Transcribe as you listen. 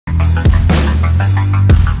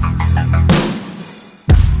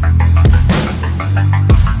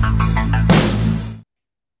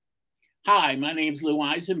Hi, my name's Lou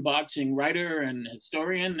Eisen, boxing writer and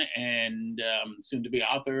historian and soon-to-be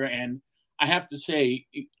author. And I have to say,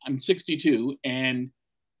 I'm 62, and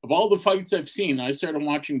of all the fights I've seen, I started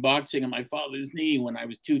watching boxing on my father's knee when I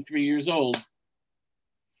was 2, 3 years old.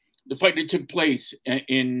 The fight that took place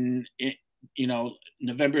in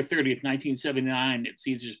November 30th, 1979 at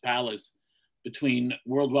Caesar's Palace between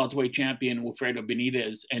world welterweight champion Wilfredo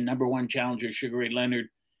Benitez and #1 challenger Sugar Ray Leonard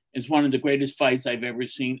is one of the greatest fights I've ever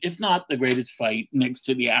seen, if not the greatest fight, next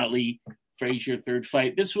to the Ali Frazier third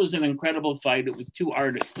fight. This was an incredible fight. It was two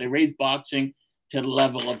artists. They raised boxing to the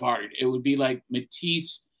level of art. It would be like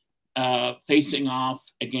Matisse facing off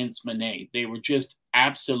against Manet. They were just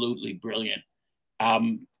absolutely brilliant.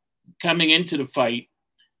 Coming into the fight,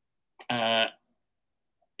 it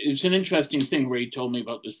was an interesting thing Ray told me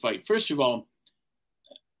about this fight. First of all,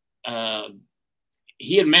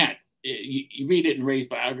 he had met, you read it in Ray's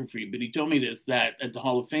biography, but he told me this, that at the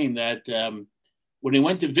Hall of Fame, that when he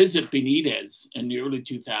went to visit Benitez in the early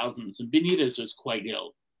 2000s, and Benitez was quite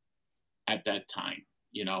ill at that time.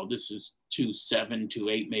 You know, this is 27,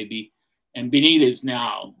 28 maybe. And Benitez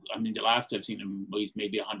now, I mean, the last I've seen him, he's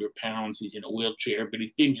maybe 100 pounds. He's in a wheelchair, but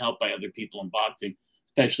he's being helped by other people in boxing,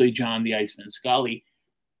 especially John the Iceman Scully.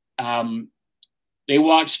 They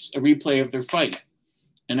watched a replay of their fight.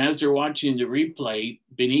 And as they're watching the replay,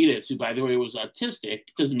 Benitez, who, by the way, was autistic,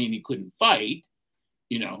 doesn't mean he couldn't fight.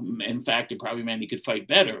 You know, in fact, it probably meant he could fight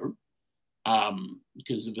better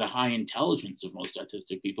because of the high intelligence of most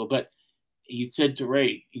autistic people. But he said to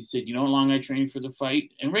Ray, he said, you know how long I trained for the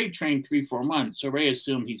fight? And Ray trained 3-4 months. So Ray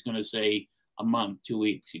assumed he's going to say a month, 2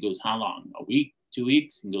 weeks. He goes, how long? A week, 2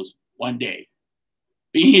 weeks? He goes, 1 day.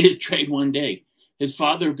 Benitez trained 1 day. His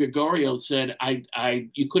father, Gregorio, said,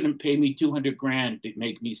 you couldn't pay me 200 grand to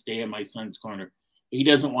make me stay in my son's corner. He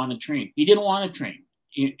doesn't want to train. He didn't want to train.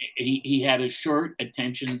 He had a short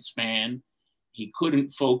attention span. He couldn't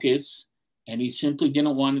focus, and he simply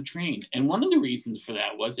didn't want to train. And one of the reasons for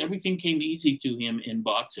that was everything came easy to him in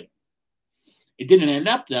boxing. It didn't end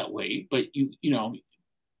up that way, but you know,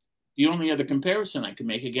 the only other comparison I could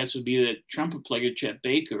make, I guess, would be the trumpet player Chet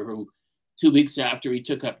Baker, who 2 weeks after he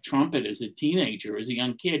took up trumpet as a teenager, as a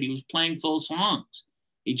young kid, he was playing full songs.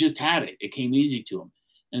 He just had it. It came easy to him.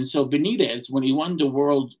 And so Benitez, when he won the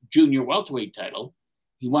world junior welterweight title,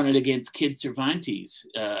 he won it against Kid Cervantes,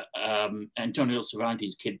 Antonio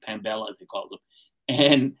Cervantes, Kid Pambella, they called him.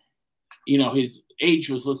 And, you know, his age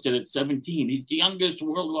was listed at 17. He's the youngest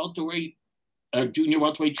world welterweight, junior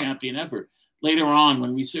welterweight champion ever. Later on,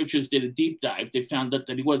 when researchers did a deep dive, they found out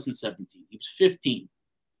that he wasn't 17. He was 15.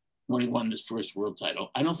 When he won his first world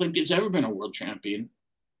title. I don't think there's ever been a world champion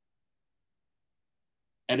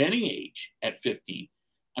at any age at 15.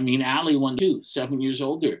 I mean, Ali won too, 7 years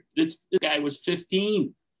older. This guy was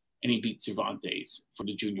 15, and he beat Cervantes for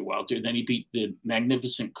the junior welter. Then he beat the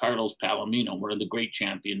magnificent Carlos Palomino, one of the great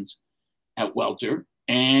champions at welter.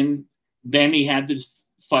 And then he had this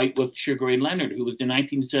fight with Sugar Ray Leonard, who was the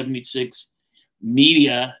 1976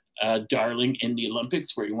 media darling in the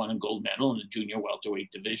Olympics, where he won a gold medal in the junior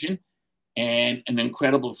welterweight division, and an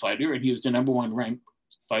incredible fighter. And he was the #1 ranked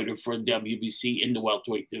fighter for the WBC in the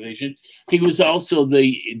welterweight division. He was also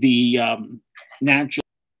the natural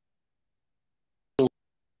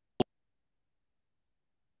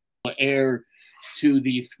heir to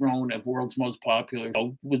the throne of world's most popular.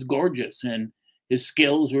 Was gorgeous, and his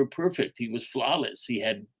skills were perfect. He was flawless. He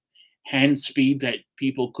had hand speed that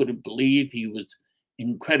people couldn't believe. He was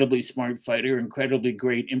incredibly smart fighter, incredibly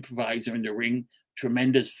great improviser in the ring,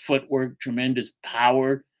 tremendous footwork, tremendous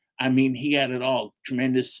power. I mean, he had it all.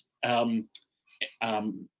 Tremendous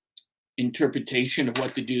interpretation of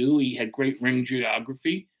what to do. He had great ring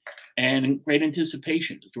geography and great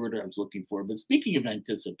anticipation is the word I was looking for. But speaking of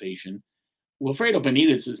anticipation, Wilfredo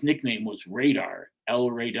Benitez's nickname was Radar, El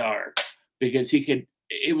Radar, because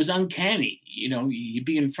it was uncanny. You know, he'd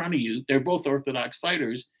be in front of you. They're both orthodox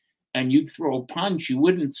fighters. And you'd throw a punch, you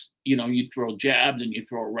wouldn't, you know, you'd throw a jab, then you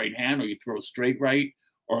throw a right hand, or you throw a straight right,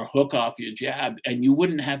 or a hook off your jab, and you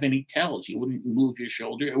wouldn't have any tells. You wouldn't move your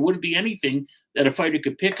shoulder. It wouldn't be anything that a fighter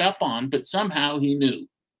could pick up on, but somehow he knew.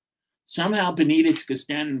 Somehow Benitez could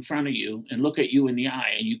stand in front of you and look at you in the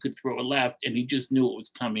eye, and you could throw a left, and he just knew it was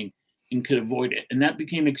coming and could avoid it. And that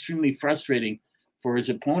became extremely frustrating for his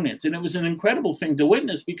opponents. And it was an incredible thing to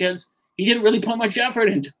witness because he didn't really put much effort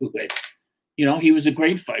into it. You know, he was a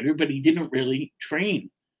great fighter, but he didn't really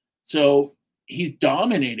train. So he's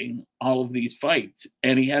dominating all of these fights.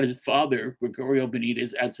 And he had his father, Gregorio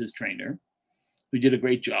Benitez, as his trainer, who did a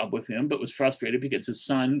great job with him, but was frustrated because his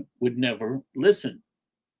son would never listen.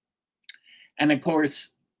 And of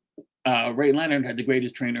course, Ray Leonard had the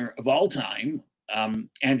greatest trainer of all time,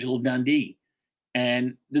 Angelo Dundee.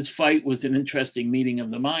 And this fight was an interesting meeting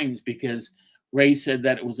of the minds because Ray said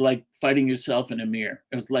that it was like fighting yourself in a mirror.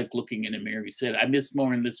 It was like looking in a mirror. He said, I missed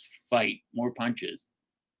more in this fight, more punches,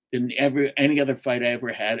 than any other fight I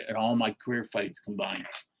ever had in all my career fights combined.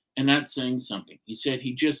 And that's saying something. He said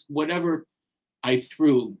he just, whatever I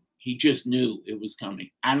threw, he just knew it was coming.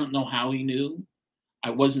 I don't know how he knew. I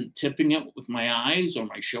wasn't tipping it with my eyes or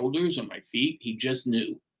my shoulders or my feet. He just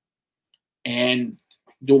knew. And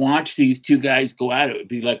to watch these two guys go at it would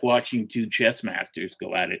be like watching two chess masters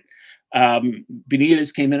go at it.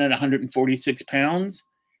 Benitez came in at 146 pounds,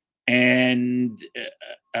 and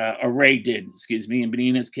Ray did, excuse me, and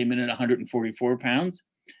Benitez came in at 144 pounds.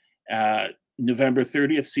 November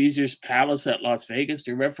 30th, Caesars Palace at Las Vegas.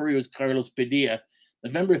 The referee was Carlos Padilla.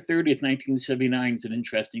 November 30th, 1979 is an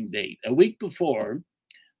interesting date. A week before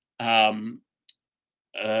the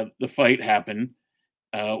fight happened,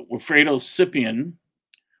 Wilfred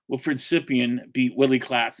Scipien beat Willie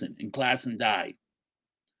Klassen, and Klassen died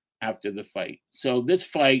after the fight. So this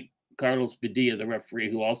fight, Carlos Padilla, the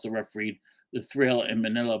referee, who also refereed the Thrill in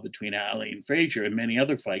Manila between Ali and Frazier and many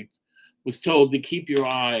other fights, was told to keep your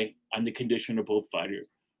eye on the condition of both fighters.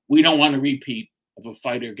 We don't want a repeat of a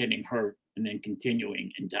fighter getting hurt and then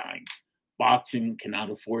continuing and dying. Boxing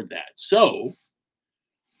cannot afford that. So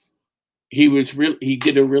he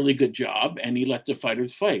did a really good job, and he let the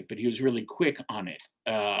fighters fight, but he was really quick on it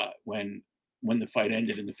when the fight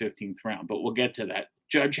ended in the 15th round. But we'll get to that.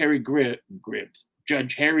 Judge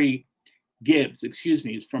Harry Gibbs, excuse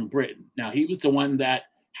me, is from Britain. Now, he was the one that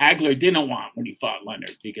Hagler didn't want when he fought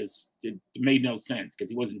Leonard because it made no sense because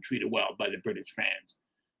he wasn't treated well by the British fans.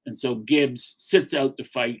 And so Gibbs sits out the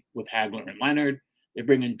fight with Hagler and Leonard. They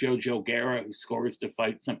bring in Jojo Guerra, who scores the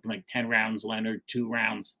fight something like 10 rounds Leonard, 2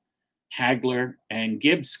 rounds Hagler, and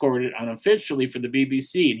Gibbs scored it unofficially for the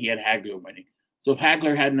BBC, and he had Hagler winning. So if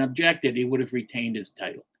Hagler hadn't objected, he would have retained his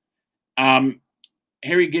title.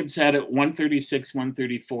 Harry Gibbs had it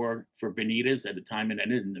 136-134 for Benitez at the time it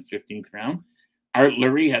ended in the 15th round. Art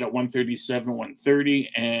Lurie had it 137-130,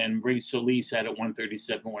 and Ray Solis had it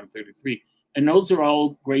 137-133. And those are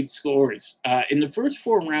all great scores. In the first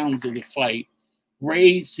 4 rounds of the fight,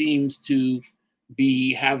 Ray seems to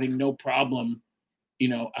be having no problem,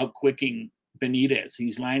 outquicking Benitez.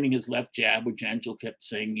 He's landing his left jab, which Angel kept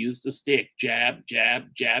saying, use the stick, jab, jab,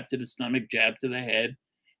 jab to the stomach, jab to the head.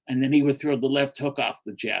 And then he would throw the left hook off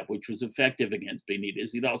the jab, which was effective against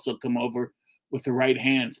Benitez. He'd also come over with the right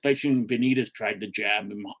hand, especially when Benitez tried to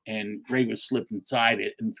jab him, and Ray would slip inside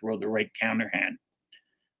it and throw the right counter hand.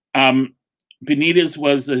 Benitez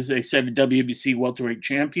was, as I said, a WBC welterweight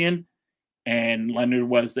champion, and Leonard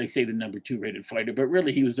was, they say, the number 2 rated fighter, but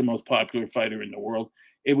really he was the most popular fighter in the world.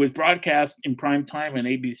 It was broadcast in prime time on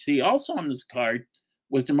ABC. Also on this card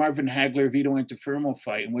was the Marvin Hagler-Vito Antuofermo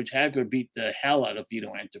fight, in which Hagler beat the hell out of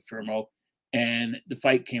Vito Antuofermo, and the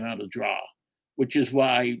fight came out a draw, which is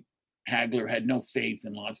why Hagler had no faith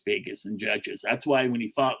in Las Vegas and judges. That's why when he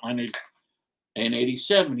fought Leonard in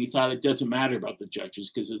 87, he thought it doesn't matter about the judges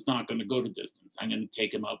because it's not going to go to distance. I'm going to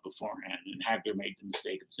take him out beforehand. And Hagler made the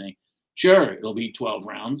mistake of saying, sure, it'll be 12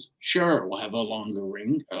 rounds. Sure, we'll have a longer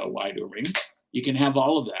ring, a wider ring. You can have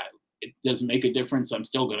all of that. It doesn't make a difference. I'm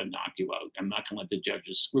still going to knock you out. I'm not going to let the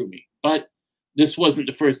judges screw me. But this wasn't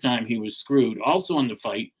the first time he was screwed. Also in the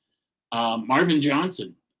fight, Marvin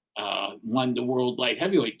Johnson won the world light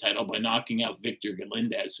heavyweight title by knocking out Victor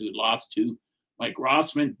Galindez, who lost to Mike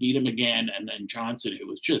Rossman, beat him again, and then Johnson, who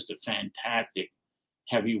was just a fantastic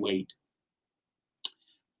heavyweight,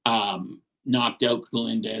 knocked out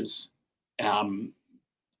Galindez,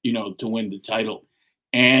 to win the title.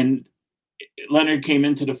 And Leonard came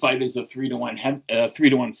into the fight as a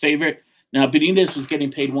 3-to-1 favorite. Now Benitez was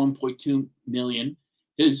getting paid $1.2 million.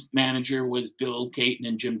 His manager was Bill Caton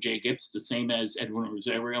and Jim Jacobs, the same as Edwin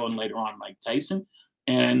Rosario and later on Mike Tyson.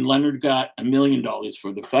 And Leonard got $1 million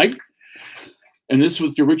for the fight. And this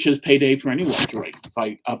was the richest payday for any welterweight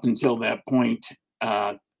fight up until that point,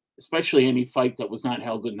 especially any fight that was not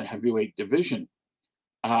held in the heavyweight division.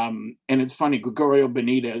 And it's funny, Gregorio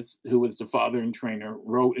Benitez, who was the father and trainer,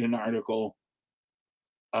 wrote an article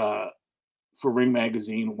for Ring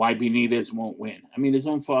Magazine, Why Benitez Won't Win. I mean, his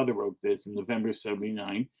own father wrote this in November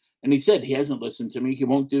 '79, and he said he hasn't listened to me. He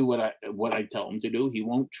won't do what I tell him to do. He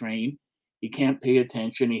won't train. He can't pay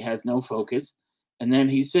attention. He has no focus. And then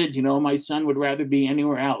he said, my son would rather be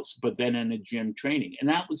anywhere else but then in a gym training. And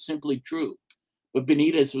that was simply true. But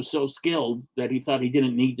Benitez was so skilled that he thought he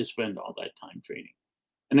didn't need to spend all that time training.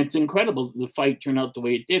 And it's incredible the fight turned out the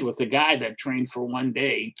way it did with a guy that trained for one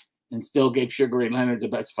day and still gave Sugar Ray Leonard the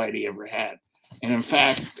best fight he ever had. And in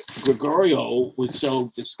fact, Gregorio was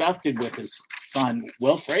so disgusted with his son,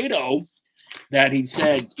 Wilfredo, that he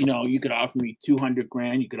said, you know, you could offer me 200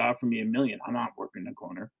 grand, you could offer me $1 million. I'm not working the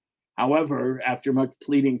corner. However, after much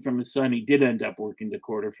pleading from his son, he did end up working the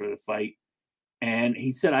quarter for the fight. And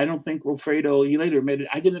he said, I don't think Wilfredo, he later admitted,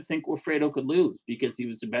 I didn't think Wilfredo could lose because he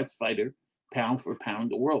was the best fighter, pound for pound, in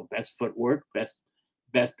the world. Best footwork, best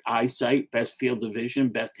eyesight, best field of vision,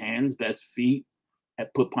 best hands, best feet,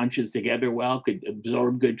 put punches together well, could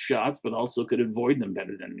absorb good shots, but also could avoid them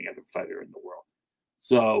better than any other fighter in the world.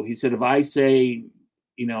 So he said, if I say,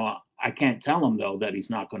 you know, I can't tell him, though, that he's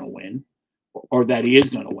not going to win or that he is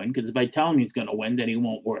going to win, because if I tell him he's going to win, then he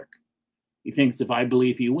won't work. He thinks if I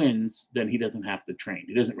believe he wins, then he doesn't have to train.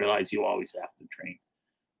 He doesn't realize you always have to train.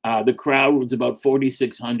 The crowd was about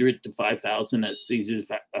 4,600 to 5,000 at Caesar's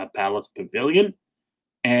Palace Pavilion.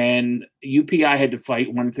 And UPI had to fight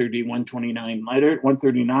 130, 129 lighter,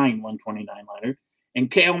 139, 129 lighter.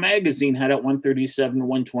 And KO Magazine had at 137,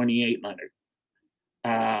 128 lighter.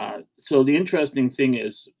 So the interesting thing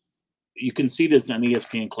is, you can see this on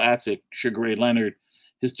ESPN Classic. Sugar Ray Leonard,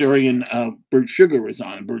 historian Bert Sugar was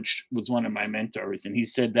on. Bert was one of my mentors, and he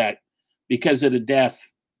said that because of the death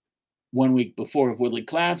 1 week before of Woodley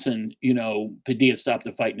Klassen, you know, Padilla stopped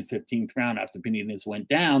the fight in the 15th round after Benitez went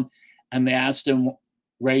down, and they asked him,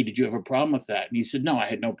 Ray, did you have a problem with that? And he said, no, I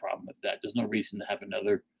had no problem with that. There's no reason to have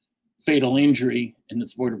another fatal injury in the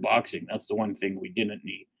sport of boxing. That's the one thing we didn't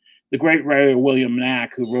need. The great writer William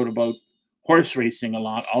Knack, who wrote about horse racing a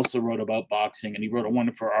lot, also wrote about boxing, and he wrote a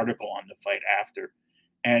wonderful article on the fight after.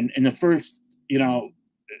 And in the first,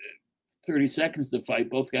 30 seconds of the fight,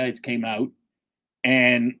 both guys came out,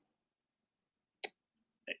 and,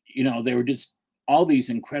 they were just all these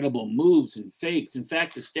incredible moves and fakes. In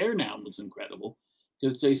fact, the stare down was incredible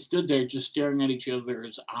because they stood there just staring at each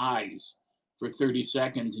other's eyes for 30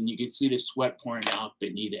 seconds, and you could see the sweat pouring out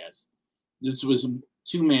Benitez. This was a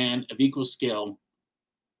two-man of equal skill,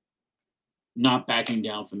 not backing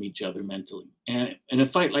down from each other mentally. And in a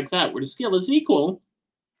fight like that, where the skill is equal,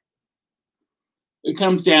 it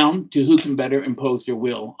comes down to who can better impose their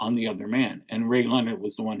will on the other man. And Ray Leonard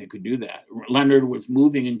was the one who could do that. Leonard was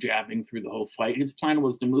moving and jabbing through the whole fight. His plan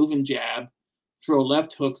was to move and jab, throw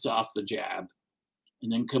left hooks off the jab,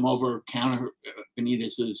 and then come over, counter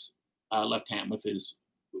Benitez's left hand with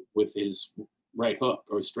his right hook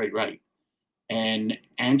or straight right. And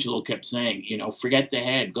Angelo kept saying, forget the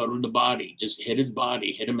head, go to the body, just hit his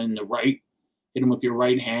body, hit him in the right, hit him with your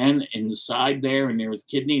right hand in the side there and near his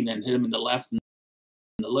kidney, and then hit him in the left and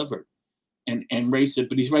the liver. And Ray said,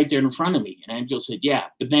 but he's right there in front of me. And Angelo said, yeah,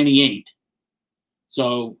 but then he ain't.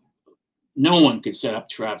 So no one could set up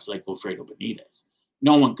traps like Wilfredo Benitez.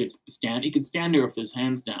 No one could stand. He could stand there with his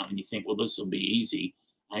hands down, and you think, well, this will be easy.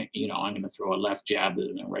 I'm going to throw a left jab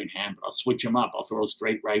and a right hand, but I'll switch him up. I'll throw a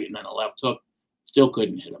straight right and then a left hook. Still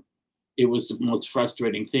couldn't hit him. It was the most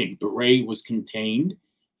frustrating thing. But Ray was contained.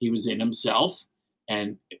 He was in himself.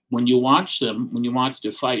 And when you watch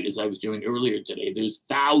the fight, as I was doing earlier today, there's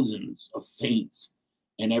thousands of feints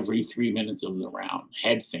in every 3 minutes of the round.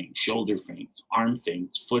 Head feints, shoulder feints, arm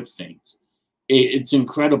feints, foot feints. It's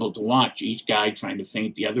incredible to watch each guy trying to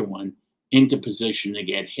feint the other one into position to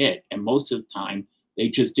get hit. And most of the time, they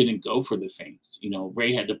just didn't go for the feints.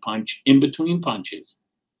 Ray had to punch in between punches.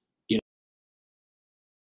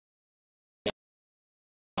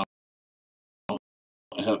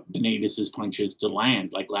 Benitez's punches to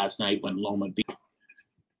land, like last night when Loma beat.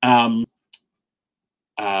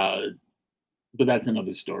 But that's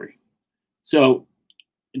another story. So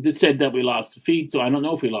it just said that we lost the feed, so I don't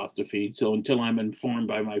know if we lost the feed. So until I'm informed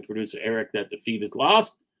by my producer Eric that the feed is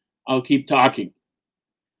lost, I'll keep talking.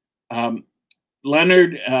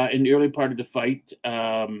 Leonard, in the early part of the fight,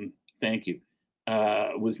 thank you,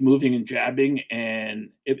 was moving and jabbing, and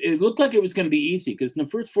it looked like it was going to be easy because in the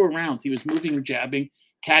first 4 rounds, he was moving and jabbing,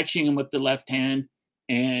 catching him with the left hand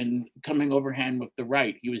and coming overhand with the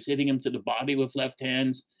right. He was hitting him to the body with left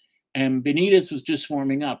hands, and Benitez was just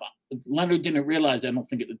warming up. Leonard didn't realize, I don't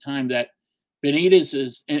think at the time, that in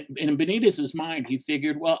Benitez's mind, he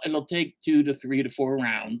figured, well, it'll take 2 to 3 to 4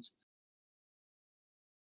 rounds.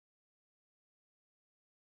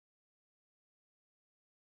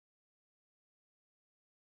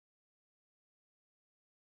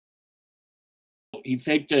 He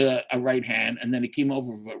faked a right hand, and then he came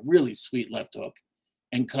over with a really sweet left hook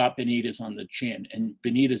and caught Benitez on the chin. And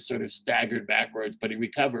Benitez sort of staggered backwards, but he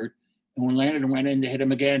recovered. And when Leonard went in to hit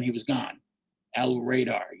him again, he was gone. Out of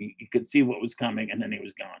radar. He could see what was coming, and then he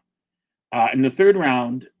was gone. In the 3rd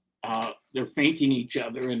round, they're feinting each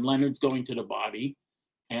other, and Leonard's going to the body.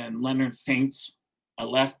 And Leonard feints a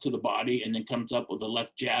left to the body and then comes up with a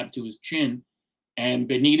left jab to his chin and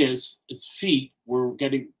Benitez's feet were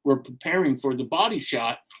preparing for the body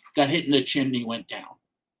shot, got hit in the chin, and he went down.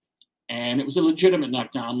 And it was a legitimate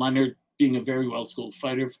knockdown. Leonard, being a very well-schooled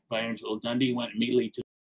fighter by Angelo Dundee, went immediately to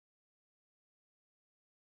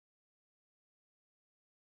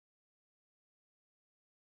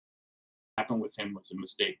happened with him was a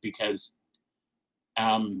mistake, because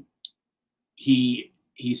he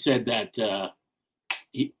said that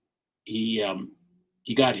he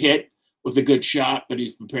got hit with a good shot, but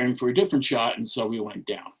he's preparing for a different shot, and so he went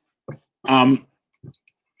down.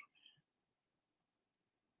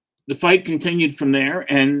 The fight continued from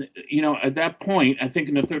there, and at that point, I think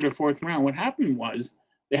in the third or fourth round, what happened was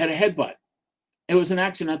they had a headbutt. It was an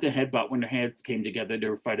accidental headbutt when their hands came together. They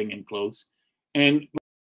were fighting in close, and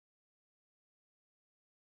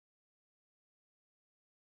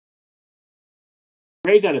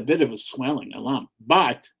Ray got a bit of a swelling, a lump,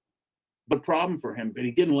 but a problem for him, but he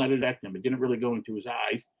didn't let it affect him. It didn't really go into his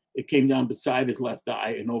eyes. It came down beside his left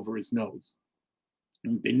eye and over his nose.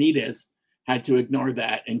 And Benitez had to ignore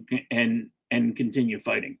that and continue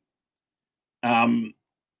fighting. Benitez,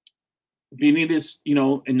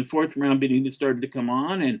 in the fourth round, Benitez started to come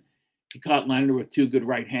on, and he caught Leonard with two good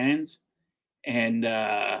right hands. And,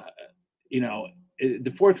 the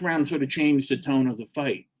fourth round sort of changed the tone of the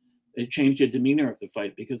fight. It changed the demeanor of the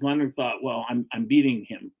fight, because Leonard thought, well, I'm beating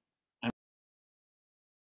him.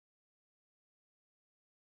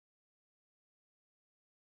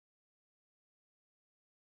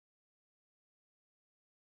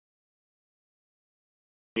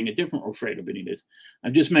 A different Wilfredo Benitez.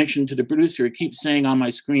 I've just mentioned to the producer, it keeps saying on my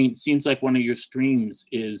screen, seems like one of your streams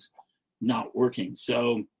is not working.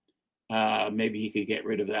 So maybe he could get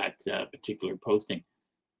rid of that particular posting.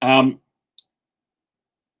 As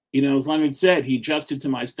Leonard said, he adjusted to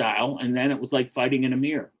my style, and then it was like fighting in a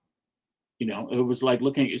mirror. It was like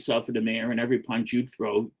looking at yourself in the mirror, and every punch you'd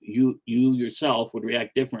throw, you yourself would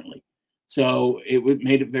react differently. So it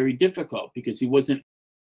made it very difficult, because he wasn't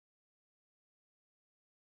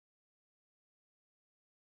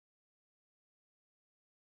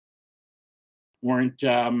weren't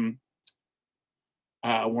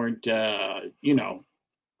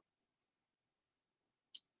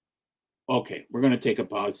okay, we're going to take a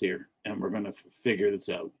pause here, and we're going to figure this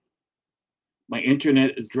out. My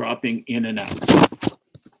internet is dropping in and out.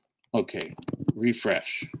 Okay,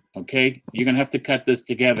 refresh. Okay, you're going to have to cut this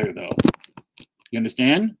together, though. You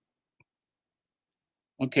understand?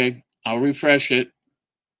 Okay, I'll refresh it.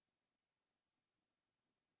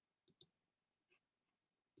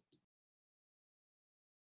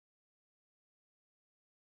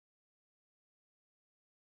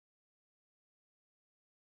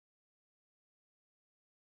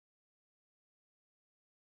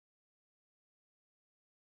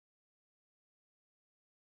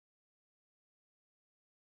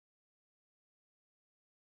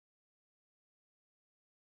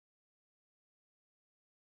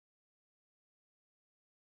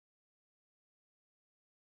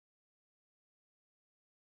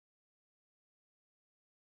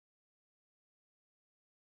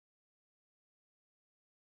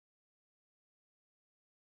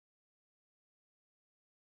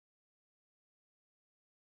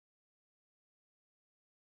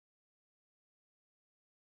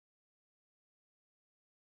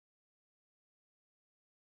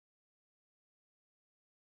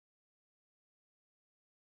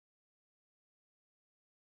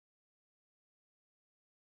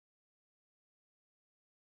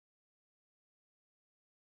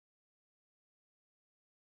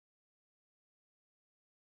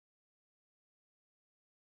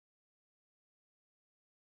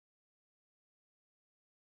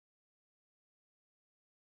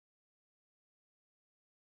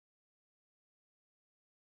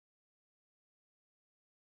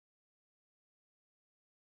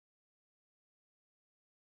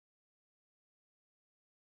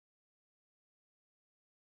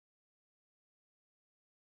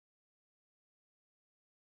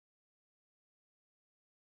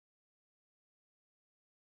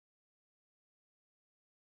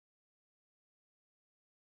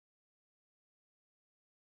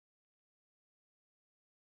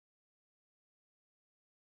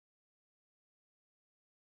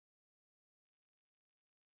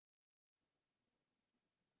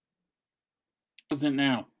 How's it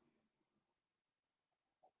now?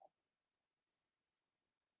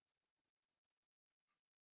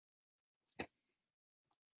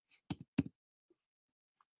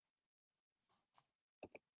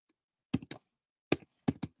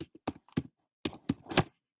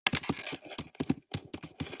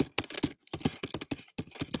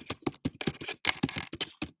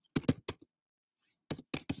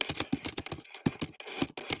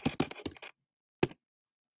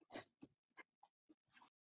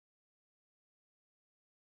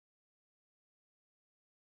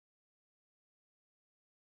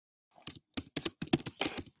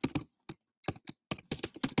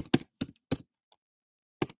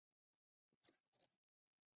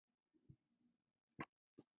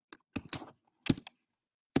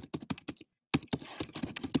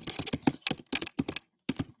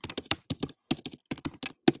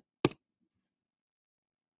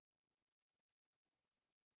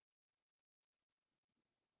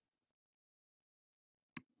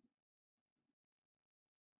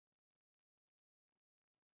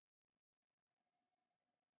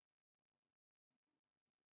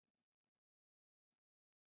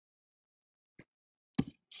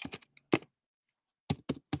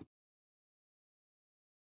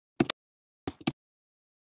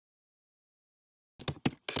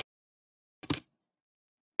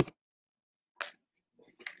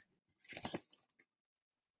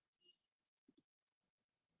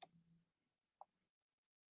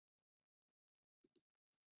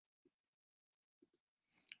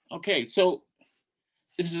 Okay, so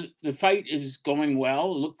the fight is going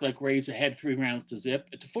well. It looks like Ray's ahead 3 rounds to 0.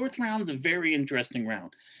 The fourth round's a very interesting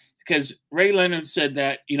round because Ray Leonard said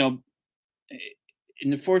that, in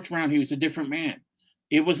the fourth round he was a different man.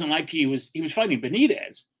 It wasn't like he was fighting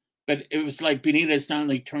Benitez, but it was like Benitez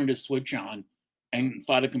suddenly turned a switch on and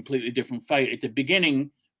fought a completely different fight. At the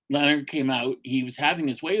beginning, Leonard came out. He was having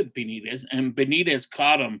his way with Benitez, and Benitez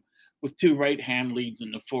caught him with 2 right-hand leads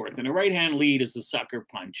in the fourth. And a right-hand lead is a sucker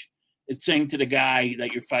punch. It's saying to the guy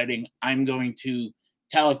that you're fighting, I'm going to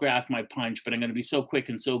telegraph my punch, but I'm going to be so quick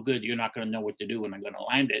and so good, you're not going to know what to do when I'm going to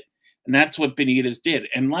land it. And that's what Benitez did.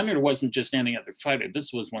 And Leonard wasn't just any other fighter.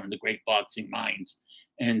 This was one of the great boxing minds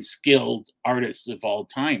and skilled artists of all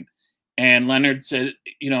time. And Leonard said,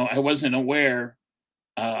 I wasn't aware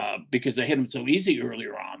because I hit him so easy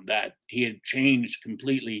earlier on that he had changed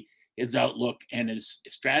completely his outlook and his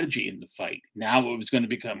strategy in the fight. Now it was going to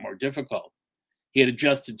become more difficult. He had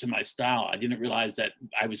adjusted to my style. I didn't realize that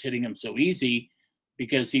I was hitting him so easy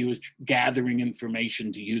because he was gathering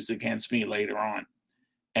information to use against me later on.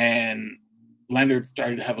 And Leonard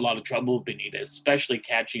started to have a lot of trouble with Benitez, especially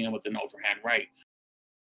catching him with an overhand right.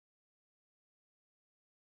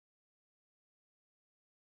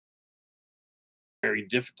 Very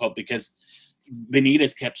difficult because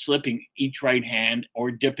Benitez kept slipping each right hand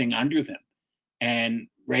or dipping under them. And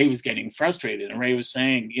Ray was getting frustrated. And Ray was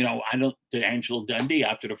saying, to Angelo Dundee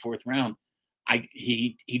after the fourth round,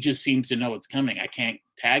 he just seems to know it's coming. I can't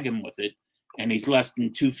tag him with it. And he's less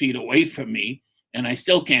than 2 feet away from me. And I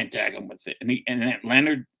still can't tag him with it. And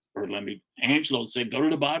Angelo said, go to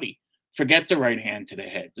the body. Forget the right hand to the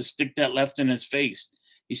head. Just stick that left in his face.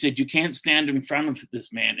 He said, you can't stand in front of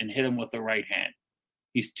this man and hit him with the right hand.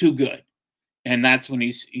 He's too good. And that's when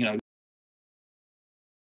he's,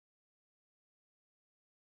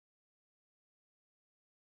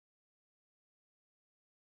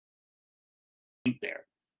 there.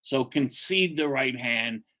 So concede the right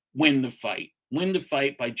hand, win the fight. Win the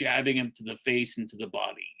fight by jabbing him to the face and to the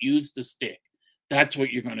body. Use the stick. That's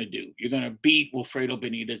what you're going to do. You're going to beat Wilfredo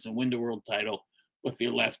Benitez and win the world title with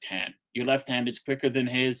your left hand. Your left hand is quicker than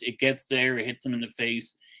his. It gets there. It hits him in the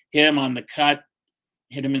face. Hit him on the cut.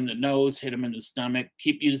 Hit him in the nose. Hit him in the stomach.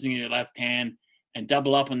 Keep using your left hand and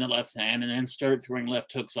double up on the left hand and then start throwing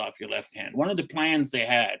left hooks off your left hand. One of the plans they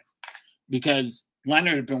had, because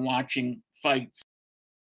Leonard had been watching fights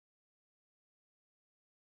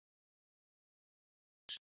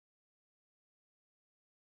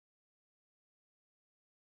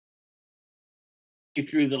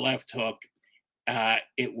through the left hook,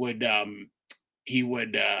 he would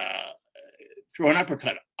throw an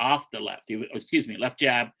uppercut off the left. Left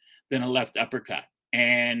jab, then a left uppercut,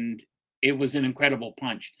 and it was an incredible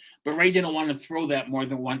punch. But Ray didn't want to throw that more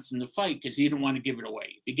than once in the fight because he didn't want to give it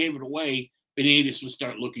away. If he gave it away, Benitez would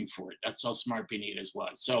start looking for it. That's how smart Benitez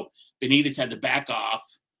was. So Benitez had to back off,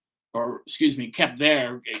 kept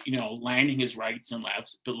there, landing his rights and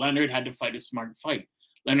lefts. But Leonard had to fight a smart fight.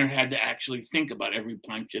 Leonard had to actually think about every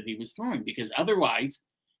punch that he was throwing because otherwise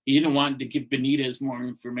he didn't want to give Benitez more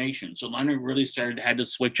information. So Leonard really had to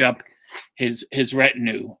switch up his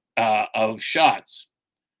retinue of shots.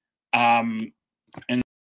 And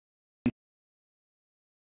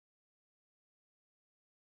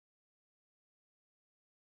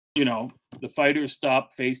the fighters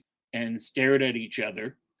stopped, faced, and stared at each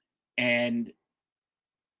other, and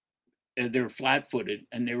they were flat-footed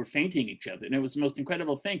and they were feinting each other. And it was the most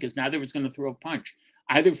incredible thing because neither was going to throw a punch.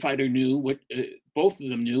 Either fighter knew both of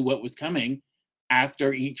them knew what was coming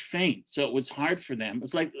after each feint. So it was hard for them.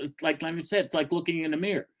 It's like Leonard said, it's like looking in a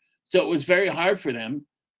mirror. So it was very hard for them,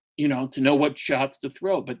 to know what shots to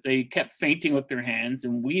throw. But they kept feinting with their hands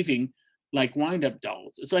and weaving like wind-up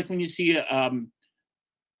dolls. It's like when you see a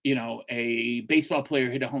baseball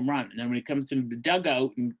player hit a home run, and then when he comes into the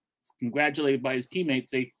dugout and congratulated by his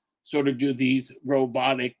teammates, they sort of do these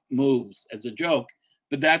robotic moves as a joke.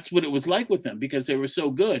 But that's what it was like with them because they were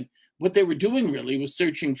so good. What they were doing really was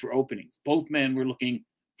searching for openings. Both men were looking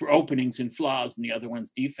for openings and flaws in the other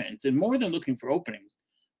one's defense. And more than looking for openings,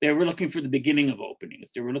 they were looking for the beginning of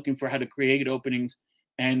openings. They were looking for how to create openings.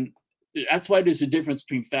 And that's why there's a difference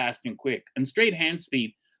between fast and quick. And straight hand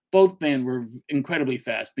speed, both men were incredibly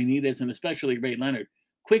fast, Benitez and especially Ray Leonard.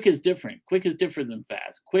 Quick is different. Quick is different than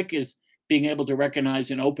fast. Quick is being able to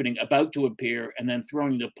recognize an opening about to appear and then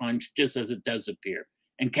throwing the punch just as it does appear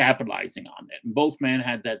and capitalizing on it. And both men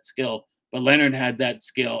had that skill, but Leonard had that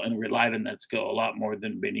skill and relied on that skill a lot more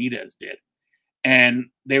than Benitez did. And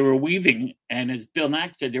they were weaving, and as Bill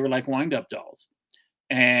Nack said, they were like wind-up dolls.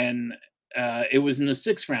 And it was in the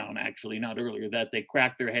 6th round, actually, not earlier, that they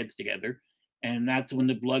cracked their heads together. And that's when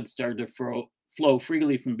the blood started to flow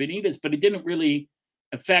freely from Benitez, but it didn't really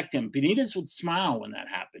affect him. Benitez would smile when that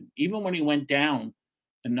happened. Even when he went down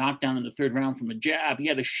and knocked down in the third round from a jab, he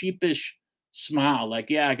had a sheepish smile, like,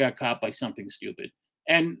 yeah, I got caught by something stupid.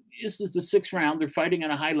 And this is the sixth round. They're fighting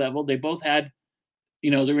at a high level. They both had,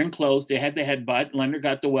 they're in close. They had the headbutt. Leonard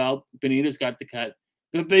got the welt. Benitez got the cut.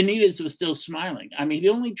 But Benitez was still smiling. I mean, he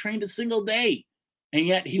only trained a single day, and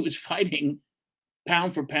yet he was fighting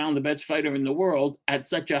pound for pound the best fighter in the world at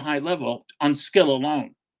such a high level on skill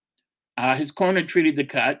alone. His corner treated the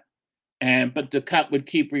cut, but the cut would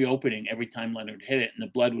keep reopening every time Leonard hit it, and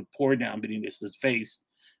the blood would pour down Benitez's face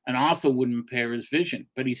and often would impair his vision.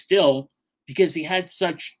 But he still, because he had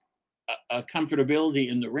such a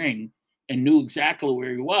comfortability in the ring and knew exactly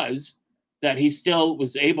where he was, that he still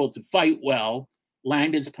was able to fight well,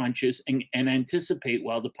 land his punches, and anticipate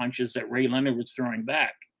well the punches that Ray Leonard was throwing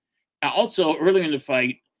back. Also, earlier in the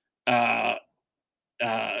fight,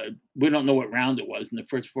 we don't know what round it was. In the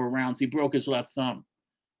first 4 rounds, he broke his left thumb,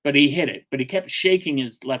 but he hit it. But he kept shaking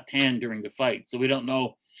his left hand during the fight, so we don't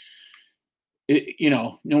know.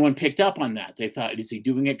 No one picked up on that. They thought, is he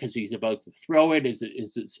doing it because he's about to throw it? Is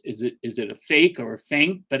it a fake or a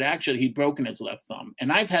feint? But actually, he'd broken his left thumb.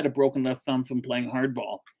 And I've had a broken left thumb from playing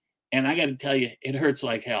hardball, and I got to tell you, it hurts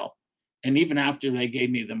like hell. And even after they gave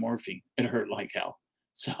me the morphine, it hurt like hell.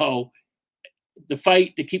 So the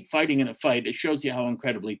fight, to keep fighting in a fight, it shows you how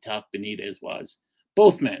incredibly tough Benitez was.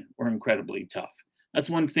 Both men were incredibly tough. That's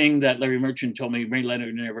one thing that Larry Merchant told me Ray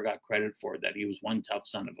Leonard never got credit for, that he was one tough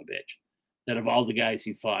son of a bitch. That of all the guys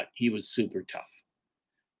he fought, he was super tough.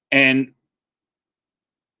 And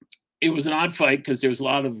it was an odd fight because there was a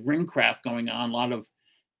lot of ring craft going on, a lot of,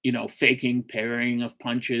 faking, parrying of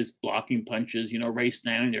punches, blocking punches. Ray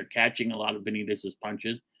standing there catching a lot of Benitez's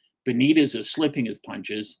punches. Benitez is slipping his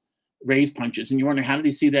punches, Ray's punches, and you wonder, how did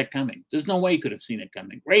he see that coming? There's no way he could have seen it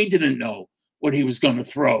coming. Ray didn't know what he was going to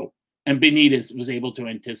throw, and Benitez was able to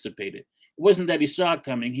anticipate it. It wasn't that he saw it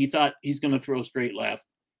coming. He thought he's going to throw straight left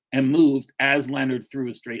and moved as Leonard threw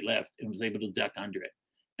a straight left and was able to duck under it.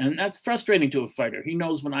 And that's frustrating to a fighter. He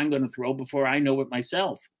knows when I'm going to throw before I know it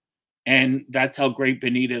myself. And that's how great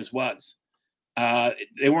Benitez was.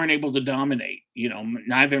 They weren't able to dominate.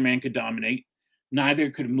 Neither man could dominate. Neither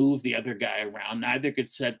could move the other guy around. Neither could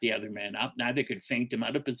set the other man up. Neither could feint him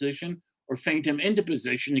out of position or feint him into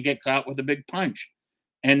position to get caught with a big punch.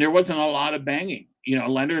 And there wasn't a lot of banging.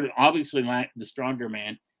 Leonard, obviously the stronger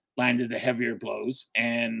man, landed the heavier blows.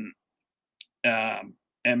 And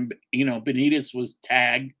Benitez was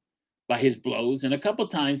tagged by his blows. And a couple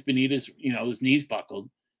of times Benitez, his knees buckled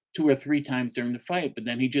 2 or 3 times during the fight, but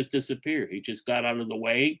then he just disappeared. He just got out of the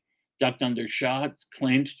way, ducked under shots,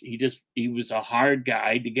 clinched. He was a hard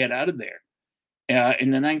guy to get out of there.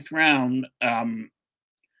 In the 9th round,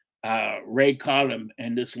 Ray caught him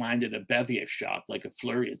and just landed a bevy of shots, like a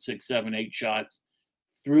flurry of 6, 7, 8 shots,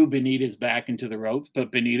 threw Benitez back into the ropes,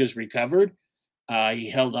 but Benitez recovered. He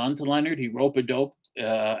held on to Leonard. He rope-a-doped a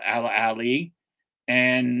la Ali.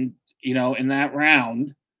 And, in that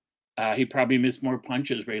round, he probably missed more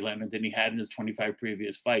punches, Ray Leonard, than he had in his 25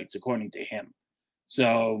 previous fights, according to him.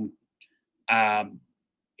 So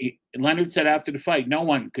Leonard said after the fight, no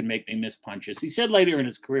one could make me miss punches. He said later in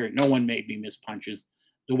his career, no one made me miss punches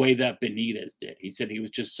the way that Benitez did. He said he was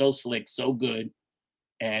just so slick, so good,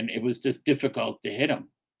 and it was just difficult to hit him.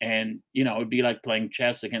 And, it'd be like playing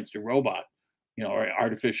chess against a robot, or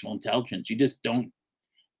artificial intelligence. You just don't.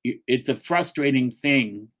 It's a frustrating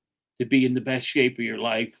thing to be in the best shape of your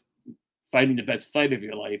life, fighting the best fight of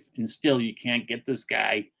your life, and still you can't get this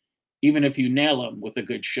guy. Even if you nail him with a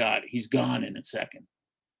good shot, he's gone in a second.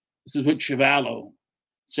 This is what Chuvalo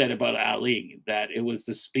said about Ali, that it was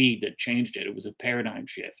the speed that changed it. It was a paradigm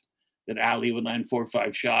shift, that Ali would land 4 or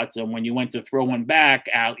 5 shots, and when you went to throw one back,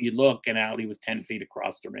 you look, and Ali was 10 feet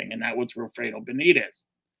across the ring, and that was Wilfredo Benitez.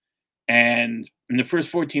 And in the first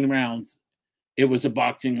 14 rounds, it was a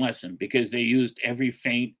boxing lesson because they used every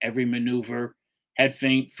feint, every maneuver, head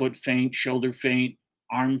feint, foot feint, shoulder feint,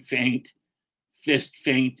 arm feint, fist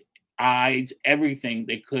feint, eyes, everything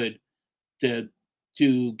they could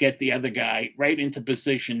to get the other guy right into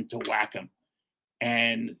position to whack him.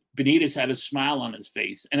 And Benitez had a smile on his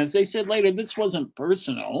face. And as they said later, this wasn't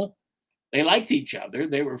personal. They liked each other.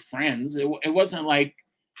 They were friends. It wasn't like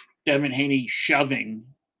Devin Haney shoving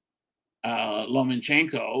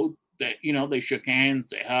Lomachenko. That, they shook hands,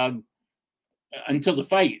 they hugged until the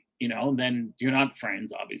fight. Then you're not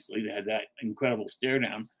friends, obviously. They had that incredible stare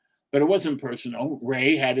down. But it wasn't personal.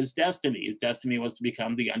 Ray had his destiny. His destiny was to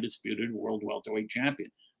become the undisputed world welterweight champion,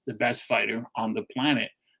 the best fighter on the planet.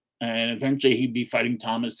 And eventually he'd be fighting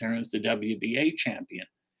Thomas Hearns, the WBA champion.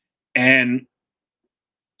 And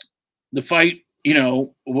the fight, you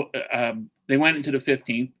know, they went into the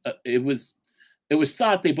 15th. It was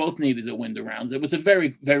thought they both needed to win the rounds. It was a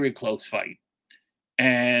very, very close fight.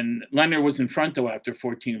 And Leonard was in front, though, after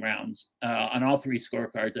 14 rounds on all three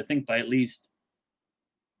scorecards, I think by at least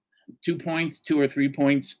 2 points, 2 or 3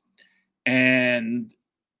 points. And,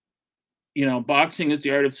 you know, boxing is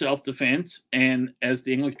the art of self-defense. And as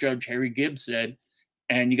the English judge Harry Gibbs said,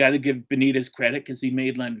 and you got to give Benitez credit because he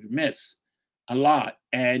made Leonard miss a lot.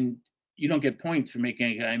 And you don't get points for making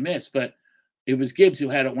a guy miss. But it was Gibbs who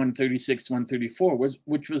had it 136, 134,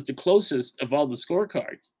 which was the closest of all the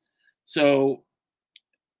scorecards. So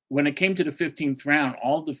when it came to the 15th round,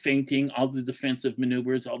 all the feinting, all the defensive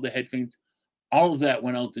maneuvers, all the head feints, all of that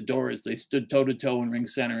went out the door as they stood toe-to-toe in ring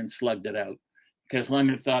center and slugged it out. Because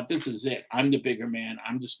Leonard thought, this is it. I'm the bigger man.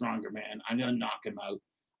 I'm the stronger man. I'm going to knock him out.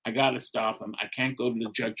 I got to stop him. I can't go to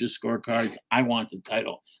the judges' scorecards. I want the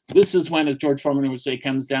title. This is when, as George Foreman would say, it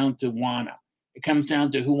comes down to wanna. It comes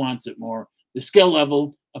down to who wants it more. The skill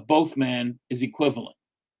level of both men is equivalent.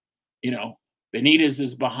 You know, Benitez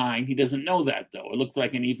is behind. He doesn't know that, though. It looks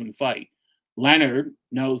like an even fight. Leonard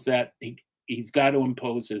knows that he's got to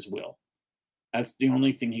impose his will. That's the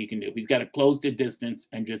only thing he can do. He's got to close the distance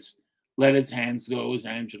and just let his hands go, as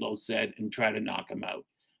Angelo said, and try to knock him out.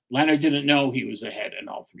 Leonard didn't know he was ahead in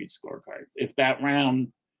all three scorecards. If that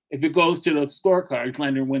round, if it goes to the scorecards,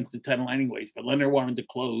 Leonard wins the title anyways. But Leonard wanted to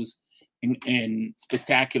close in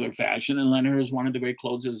spectacular fashion, and Leonard is one of the great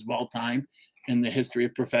closers of all time in the history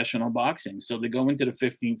of professional boxing. So they go into the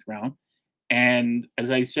 15th round. And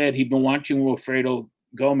as I said, he'd been watching Wilfredo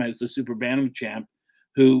Gomez, the super bantam champ,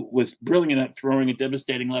 who was brilliant at throwing a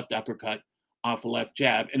devastating left uppercut off a left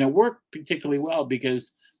jab. And it worked particularly well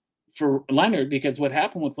for Leonard, because what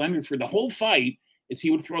happened with Leonard for the whole fight is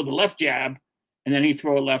he would throw the left jab and then he'd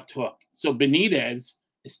throw a left hook. So Benitez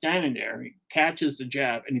is standing there, he catches the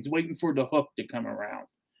jab, and he's waiting for the hook to come around.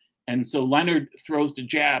 And so Leonard throws the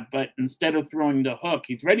jab, but instead of throwing the hook,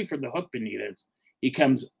 he's ready for the hook, Benitez. He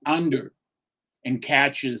comes under and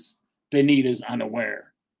catches Benitez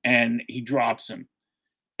unaware, and he drops him.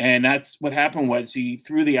 And that's what happened was he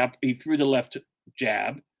threw the left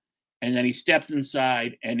jab, and then he stepped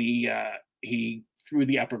inside and he threw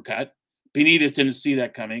the uppercut. Benitez didn't see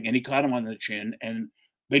that coming, and he caught him on the chin, and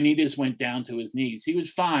Benitez went down to his knees. He was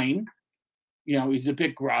fine. You know, he's a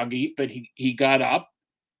bit groggy, but he got up,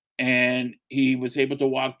 and he was able to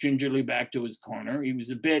walk gingerly back to his corner. He was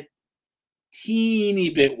a teeny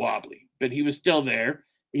bit wobbly, but he was still there.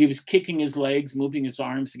 He was kicking his legs, moving his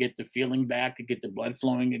arms to get the feeling back, to get the blood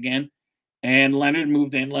flowing again. And Leonard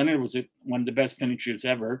moved in. Leonard was one of the best finishers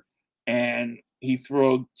ever. And he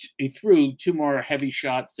threw 2 more heavy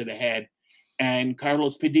shots to the head. And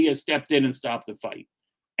Carlos Padilla stepped in and stopped the fight.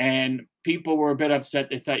 And people were a bit upset.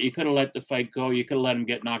 They thought you could have let the fight go. You could have let him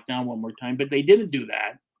get knocked down one more time. But they didn't do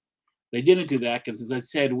that. They didn't do that because, as I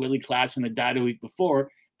said, Willie Klassen had died a week before,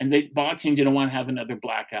 and boxing didn't want to have another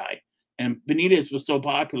black eye. And Benitez was so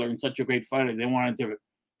popular and such a great fighter, they wanted to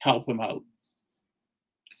help him out.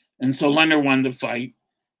 And so Leonard won the fight,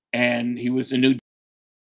 and he was the new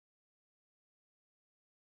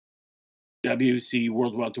WC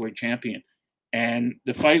World Welterweight Champion. And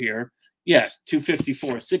the fight here, yes,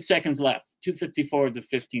 254, 6 seconds left, 254 of the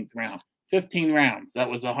 15th round. 15 rounds. That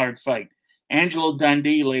was a hard fight. Angelo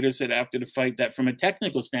Dundee later said after the fight that from a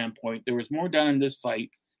technical standpoint, there was more done in this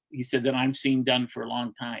fight, he said, that I've seen done for a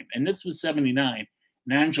long time. And this was 79.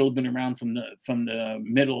 And Angelo had been around from the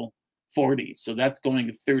middle 40s. So that's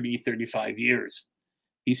going 30, 35 years.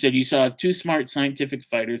 He said, you saw 2 smart scientific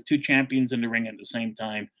fighters, 2 champions in the ring at the same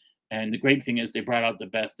time. And the great thing is they brought out the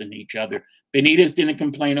best in each other. Benitez didn't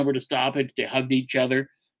complain over the stoppage. They hugged each other.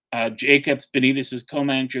 Jacobs, Benitez's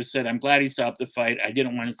co-manager, said, I'm glad he stopped the fight. I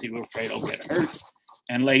didn't want to see Wilfredo get hurt.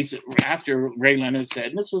 And after Ray Leonard said,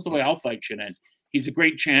 and this was the way all fights should end. He's a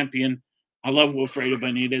great champion. I love Wilfredo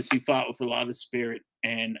Benitez. He fought with a lot of spirit,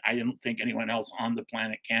 and I don't think anyone else on the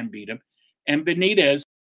planet can beat him. And Benitez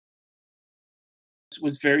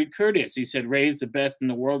was very courteous. He said, Ray is the best in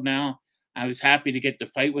the world now. I was happy to get to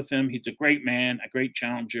fight with him. He's a great man, a great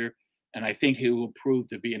challenger, and I think he will prove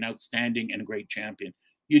to be an outstanding and a great champion.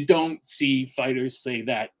 You don't see fighters say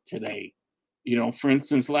that today. You know, for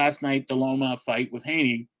instance, last night, the Loma fight with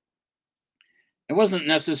Haney, it wasn't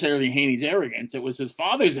necessarily Haney's arrogance. It was his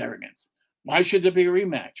father's arrogance. Why should there be a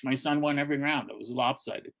rematch? My son won every round. It was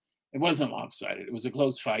lopsided. It wasn't lopsided. It was a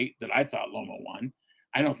close fight that I thought Loma won.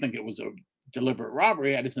 I don't think it was a deliberate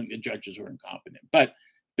robbery. I just think the judges were incompetent. But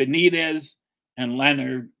Benitez and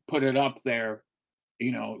Leonard put it up there,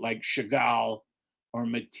 you know, like Chagall or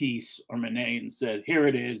Matisse or Manet, and said, here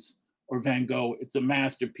it is, or Van Gogh, it's a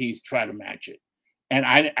masterpiece, try to match it. And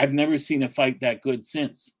I've never seen a fight that good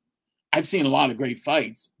since. I've seen a lot of great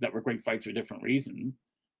fights that were great fights for different reasons,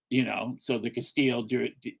 you know. So the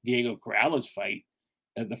Castillo-Diego Corrales fight,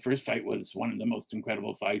 the first fight was one of the most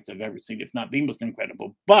incredible fights I've ever seen, if not the most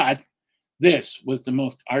incredible. But this was the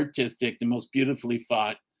most artistic, the most beautifully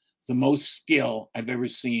fought, the most skill I've ever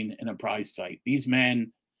seen in a prize fight. These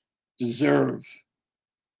men deserve,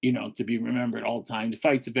 you know, to be remembered all time. The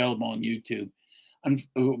fight's available on YouTube.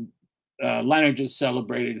 Leonard just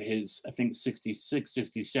celebrated his, I think, 66th,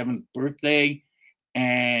 67th birthday,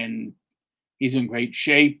 and he's in great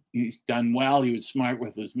shape. He's done well. He was smart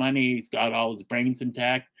with his money. He's got all his brains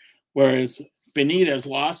intact. Whereas Benitez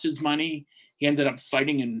lost his money. He ended up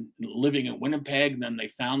fighting and living in Winnipeg. And then they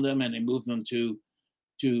found him and they moved him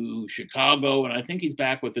to Chicago. And I think he's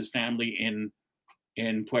back with his family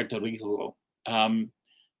in Puerto Rico.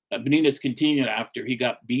 Benitez continued after he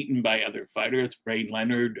got beaten by other fighters,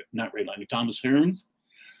 Thomas Hearns.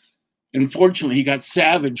 Unfortunately, he got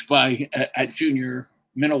savaged at junior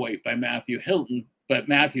middleweight by Matthew Hilton, but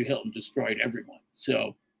Matthew Hilton destroyed everyone.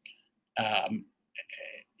 So,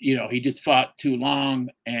 you know, he just fought too long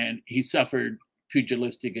and he suffered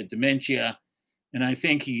pugilistic dementia. And I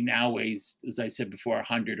think he now weighs, as I said before,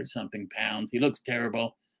 100 or something pounds. He looks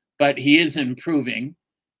terrible, but he is improving.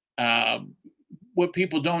 What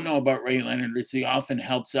people don't know about Ray Leonard is he often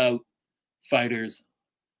helps out fighters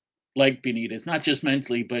like Benitez, not just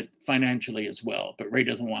mentally, but financially as well. But Ray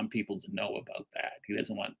doesn't want people to know about that. He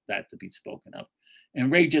doesn't want that to be spoken of.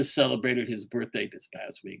 And Ray just celebrated his birthday this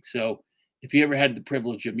past week. So if you ever had the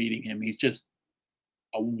privilege of meeting him, he's just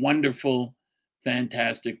a wonderful,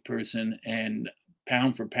 fantastic person. And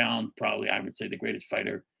pound for pound, probably, I would say, the greatest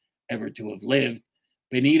fighter ever to have lived.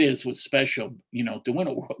 Benitez was special, you know, to win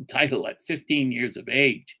a world title at 15 years of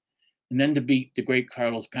age and then to beat the great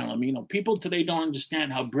Carlos Palomino. People today don't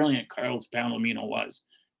understand how brilliant Carlos Palomino was.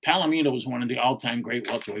 Palomino was one of the all-time great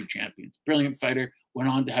welterweight champions. Brilliant fighter, went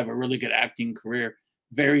on to have a really good acting career.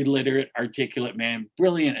 Very literate, articulate man,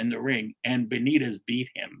 brilliant in the ring, and Benitez beat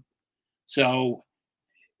him. So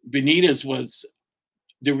Benitez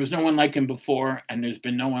there was no one like him before, and there's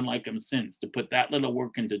been no one like him since. To put that little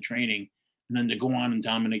work into training and then to go on and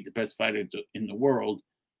dominate the best fighter in the world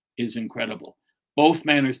is incredible. Both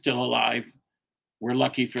men are still alive. We're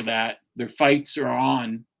lucky for that. Their fights are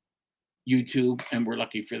on YouTube, and we're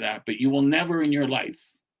lucky for that. But you will never in your life,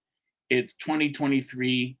 it's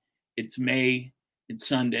 2023, it's May, it's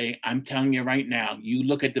Sunday. I'm telling you right now, you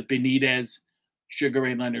look at the Benitez Sugar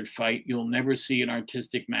Ray Leonard fight, you'll never see an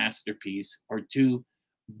artistic masterpiece or two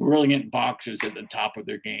brilliant boxers at the top of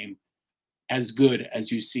their game as good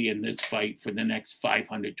as you see in this fight for the next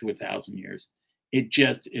 500 to 1,000 years. It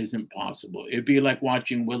just isn't possible. It'd be like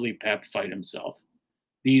watching Willie Pep fight himself.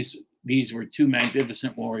 These were two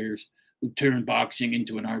magnificent warriors who turned boxing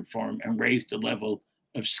into an art form and raised the level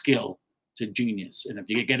of skill to genius. And if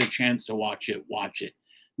you get a chance to watch it, watch it.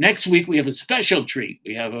 Next week, we have a special treat.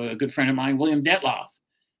 We have a good friend of mine, William Detloff.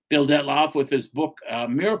 Bill Detloff with his book,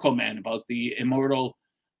 Miracle Man, about the immortal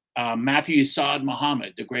Matthew Saad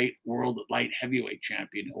Muhammad, the great world light heavyweight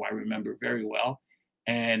champion, who I remember very well.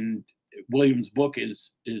 And William's book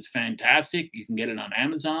is fantastic. You can get it on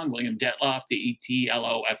Amazon, William Detloff,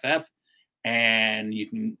 Detloff, and you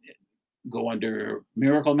can go under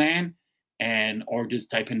Miracle Man or just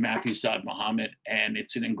type in Matthew Saad Muhammad, and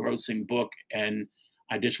it's an engrossing book. And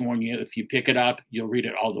I just warn you, if you pick it up, you'll read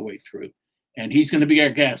it all the way through. And he's going to be our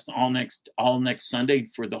guest all next Sunday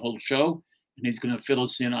for the whole show. And he's going to fill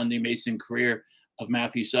us in on the amazing career of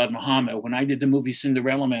Matthew Saad Muhammad. When I did the movie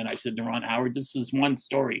Cinderella Man, I said to Ron Howard, this is one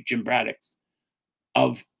story, Jim Braddock's,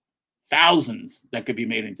 of thousands that could be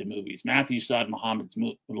made into movies. Matthew Saad Muhammad's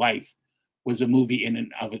life was a movie in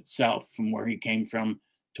and of itself, from where he came from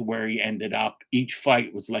to where he ended up. Each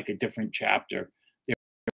fight was like a different chapter.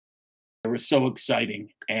 They were so exciting,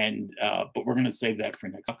 but we're going to save that for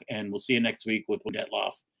next week. And we'll see you next week with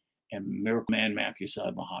Detloff and Miracle Man Matthew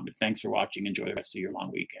Saad Muhammad. Thanks for watching. Enjoy the rest of your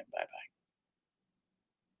long weekend. Bye-bye.